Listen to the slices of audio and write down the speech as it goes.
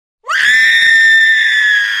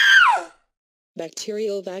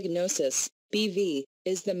Bacterial vaginosis, BV,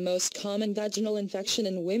 is the most common vaginal infection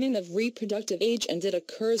in women of reproductive age, and it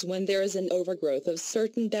occurs when there is an overgrowth of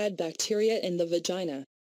certain bad bacteria in the vagina.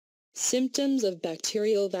 Symptoms of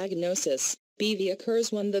bacterial vaginosis, BV,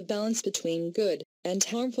 occurs when the balance between good and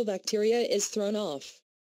harmful bacteria is thrown off.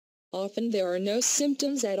 Often there are no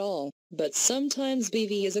symptoms at all, but sometimes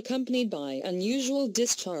BV is accompanied by unusual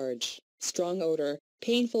discharge, strong odor,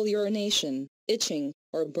 painful urination, itching,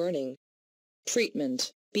 or burning.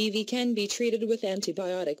 Treatment: BV can be treated with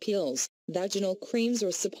antibiotic pills, vaginal creams,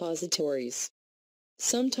 or suppositories.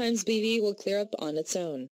 Sometimes BV will clear up on its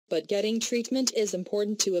own, but getting treatment is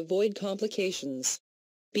important to avoid complications.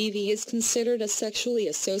 BV is considered a sexually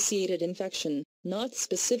associated infection, not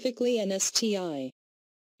specifically an STI.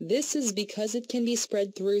 This is because it can be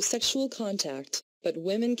spread through sexual contact, but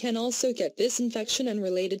women can also get this infection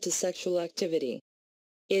unrelated to sexual activity.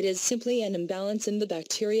 It is simply an imbalance in the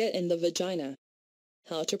bacteria in the vagina.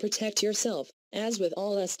 How to protect yourself: as with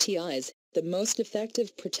all STIs, the most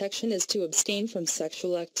effective protection is to abstain from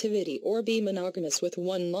sexual activity or be monogamous with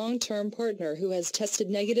one long-term partner who has tested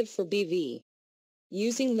negative for BV.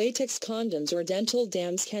 Using latex condoms or dental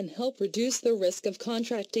dams can help reduce the risk of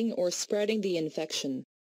contracting or spreading the infection.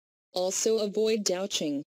 Also avoid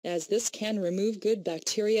douching, as this can remove good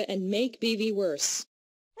bacteria and make BV worse.